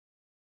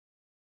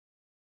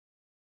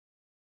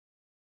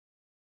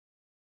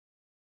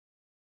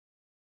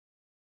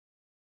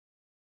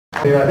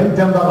I think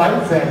dim the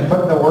lights and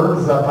put the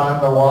words up on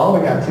the wall.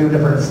 We got two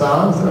different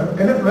songs.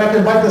 And if I can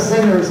invite the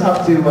singers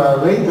up to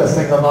lead the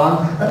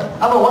sing-along.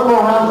 How about one more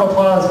round of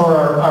applause for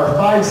our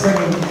five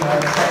singing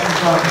sections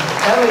from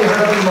Ellie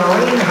Hurley,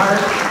 Maureen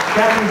Hart,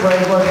 Kathy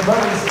Braidwood,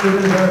 Buddy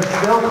Studer,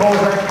 Bill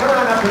Colbeck. Come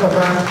on up to the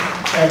front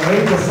and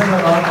lead the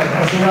sing-along.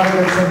 I see a lot of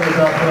good singers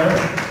out there.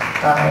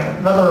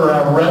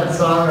 Another Red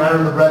song,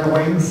 Under the Red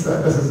Wings.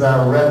 This is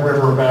Red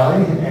River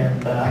Valley, and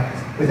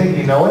we think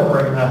you know it.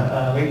 We're going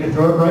to lead you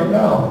through it right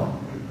now.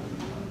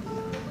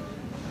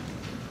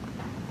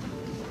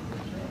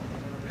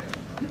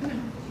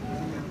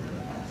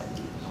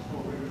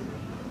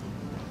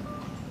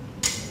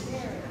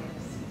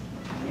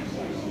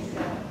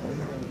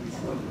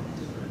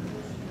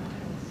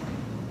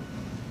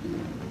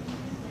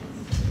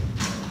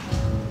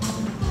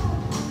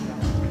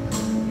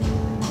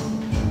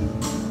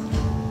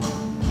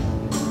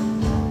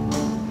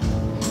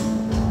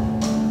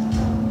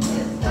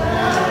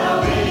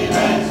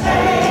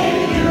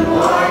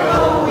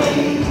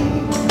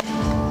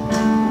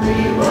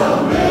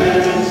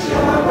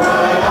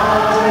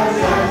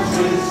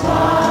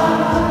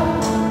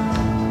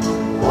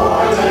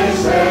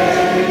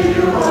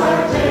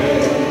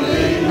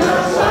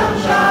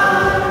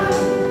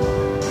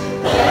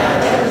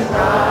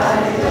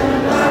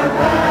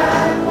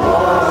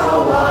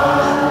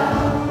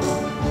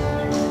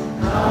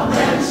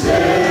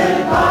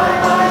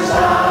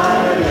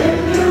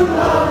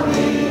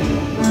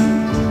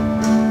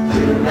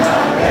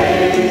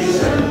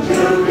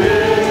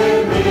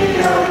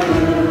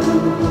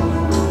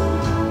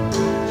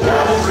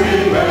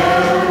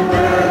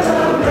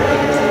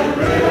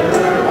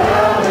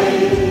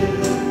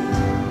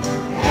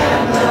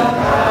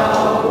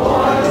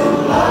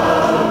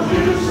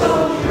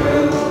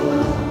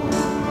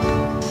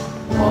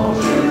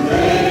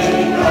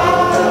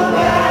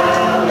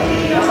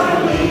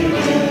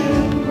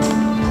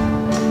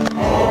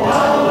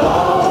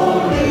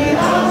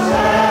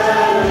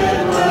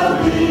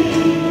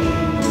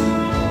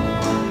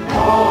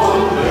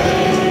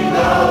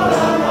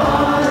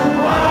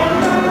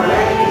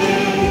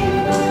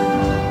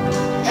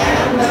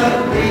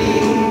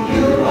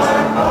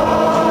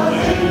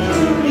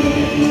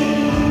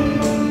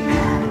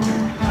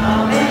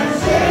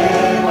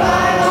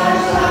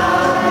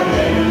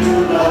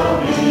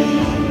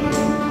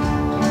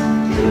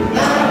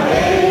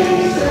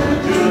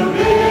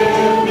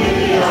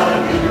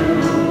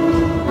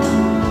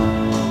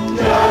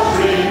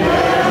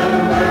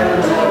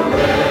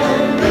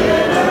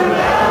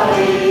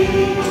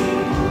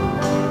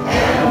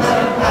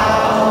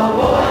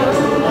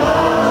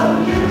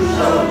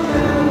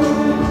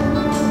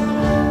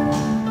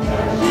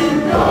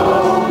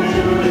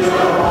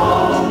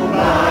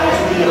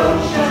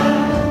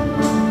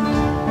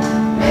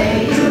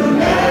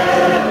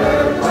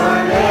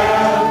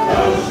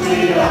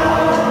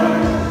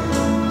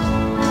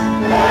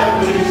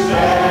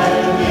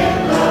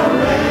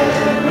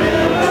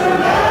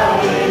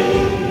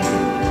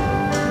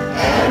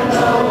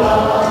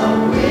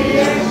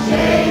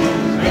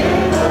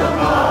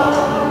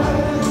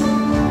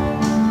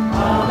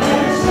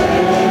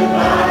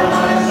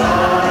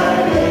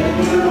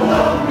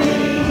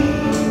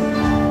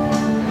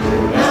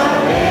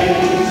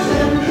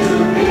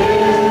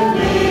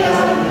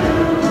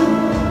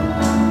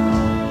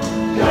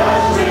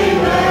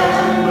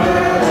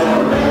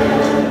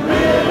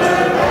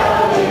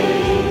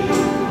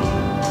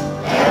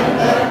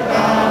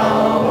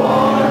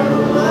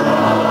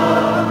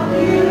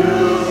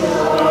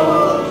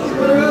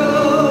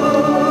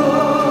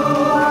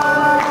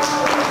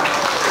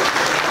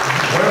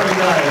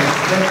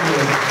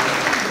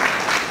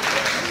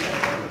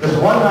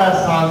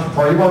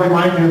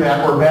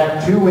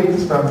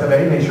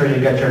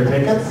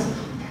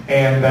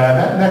 And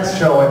that next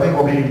show, I think,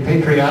 will be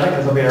patriotic.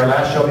 This will be our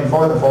last show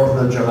before the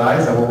 4th of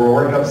July, so we'll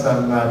work up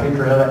some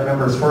patriotic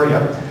numbers for you.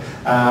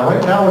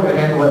 Right now, we're going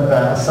to end with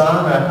a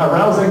song, a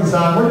rousing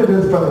song. We're going to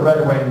do this for the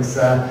Red Wings,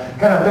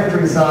 kind of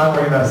victory song.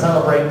 We're going to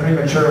celebrate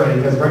prematurely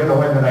because we're going to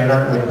win tonight,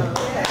 aren't we?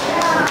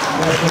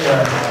 Yes, we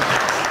are.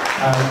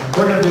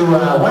 We're going to do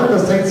When the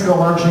Saints Go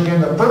Marching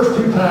In. The first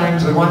two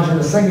times, we want you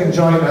to sing and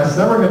join us.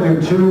 Then we're going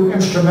to do two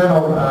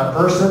instrumental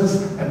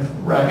verses and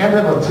end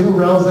it with two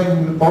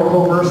rousing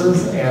vocal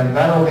verses, and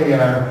that'll be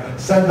our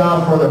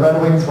send-off for the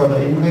Red Wings for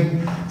the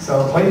evening.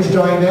 So please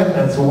join in.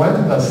 It's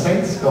When the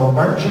Saints Go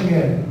Marching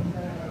In.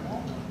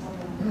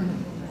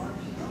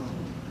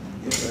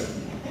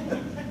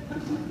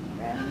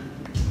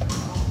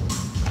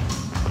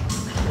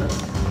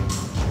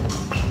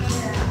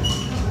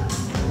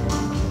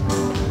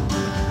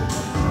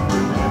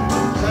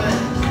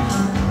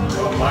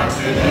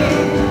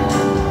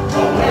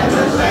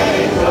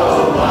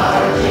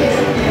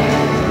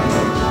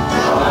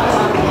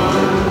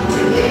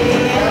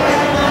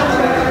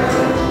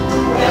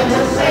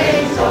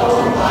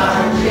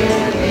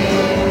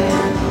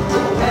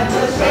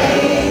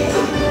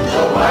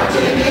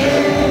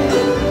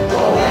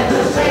 When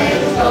the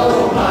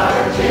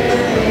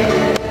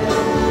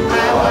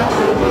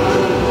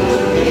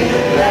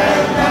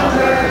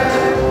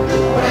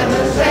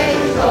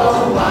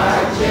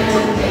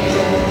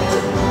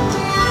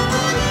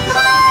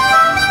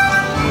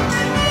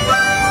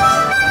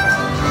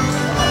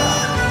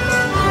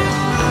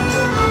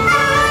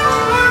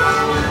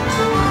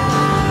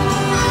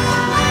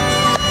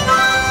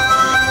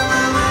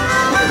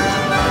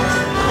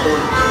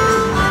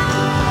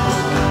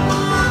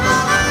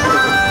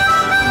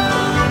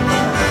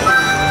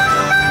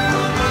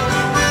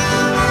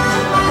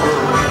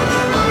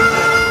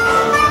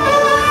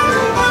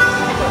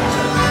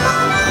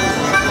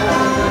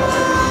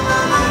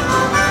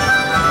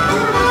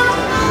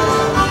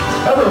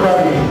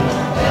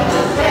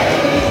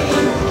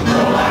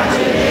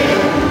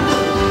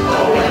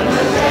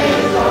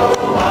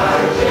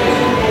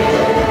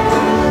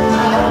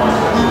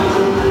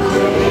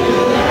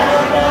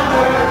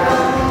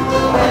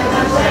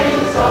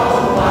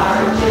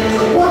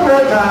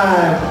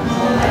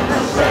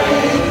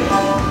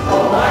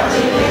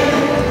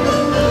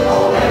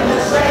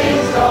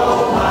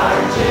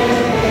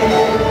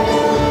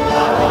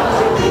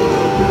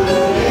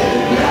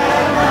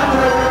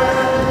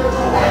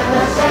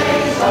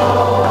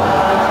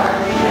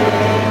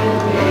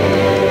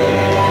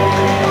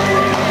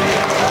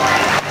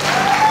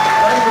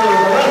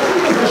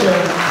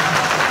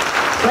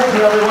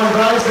Thank you, everyone.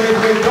 Drive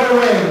safely. Go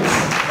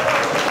Wings!